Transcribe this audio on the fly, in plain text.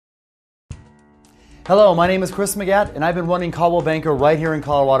Hello, my name is Chris Mygatt, and I've been running Coldwell Banker right here in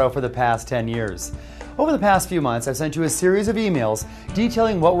Colorado for the past 10 years. Over the past few months, I've sent you a series of emails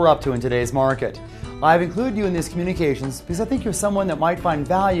detailing what we're up to in today's market. I've included you in these communications because I think you're someone that might find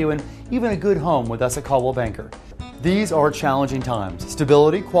value and even a good home with us at Coldwell Banker. These are challenging times.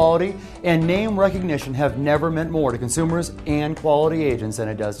 Stability, quality, and name recognition have never meant more to consumers and quality agents than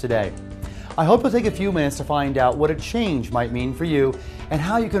it does today. I hope you'll take a few minutes to find out what a change might mean for you and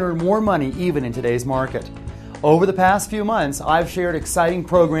how you can earn more money even in today's market. Over the past few months, I've shared exciting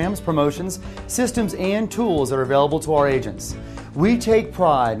programs, promotions, systems, and tools that are available to our agents. We take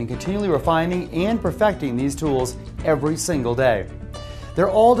pride in continually refining and perfecting these tools every single day.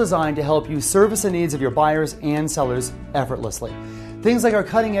 They're all designed to help you service the needs of your buyers and sellers effortlessly. Things like our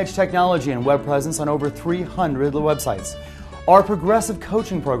cutting-edge technology and web presence on over 300 websites, our progressive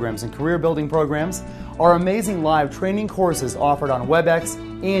coaching programs and career building programs, our amazing live training courses offered on WebEx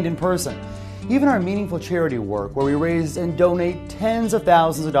and in person, even our meaningful charity work where we raise and donate tens of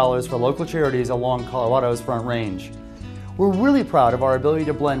thousands of dollars for local charities along Colorado's Front Range. We're really proud of our ability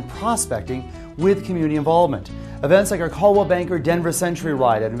to blend prospecting with community involvement. Events like our Coldwell Banker Denver Century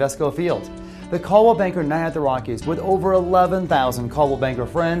Ride at Invesco Field, the Coldwell Banker Night at the Rockies with over 11,000 Coldwell Banker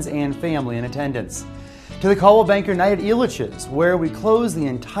friends and family in attendance, to the Coldwell Banker Night at Elitch's, where we close the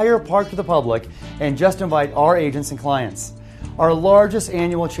entire park to the public and just invite our agents and clients. Our largest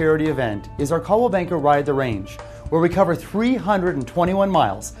annual charity event is our Coldwell Banker Ride the Range, where we cover 321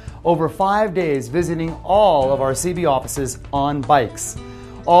 miles over 5 days, visiting all of our CB offices on bikes.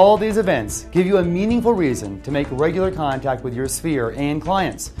 All these events give you a meaningful reason to make regular contact with your sphere and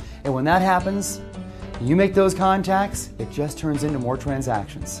clients. And when that happens, you make those contacts, it just turns into more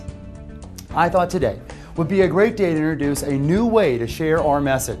transactions. I thought today would be a great day to introduce a new way to share our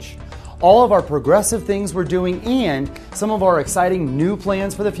message. All of our progressive things we're doing and some of our exciting new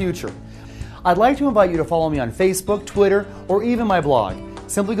plans for the future. I'd like to invite you to follow me on Facebook, Twitter, or even my blog.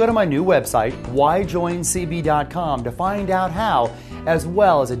 Simply go to my new website, whyjoincb.com, to find out how, as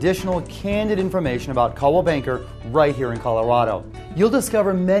well as additional candid information about Coldwell Banker right here in Colorado. You'll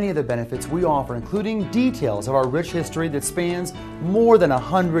discover many of the benefits we offer, including details of our rich history that spans more than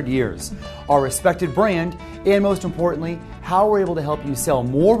 100 years, our respected brand, and most importantly, how we're able to help you sell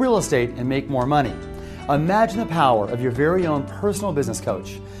more real estate and make more money. Imagine the power of your very own personal business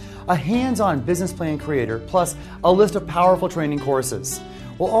coach, a hands-on business plan creator, plus a list of powerful training courses.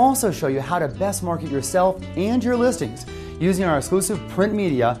 We'll also show you how to best market yourself and your listings using our exclusive print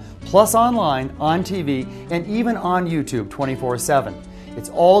media, plus online, on TV, and even on YouTube 24/7. It's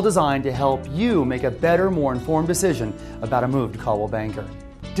all designed to help you make a better, more informed decision about a move to Coldwell Banker.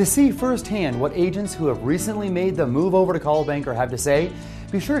 To see firsthand what agents who have recently made the move over to Coldwell Banker have to say,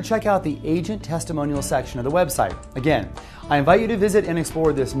 be sure to check out the agent testimonial section of the website. Again, I invite you to visit and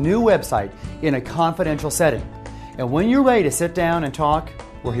explore this new website in a confidential setting. And when you're ready to sit down and talk,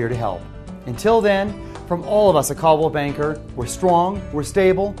 we're here to help. Until then, from all of us at Coldwell Banker, we're strong, we're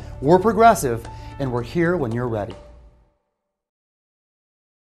stable, we're progressive, and we're here when you're ready.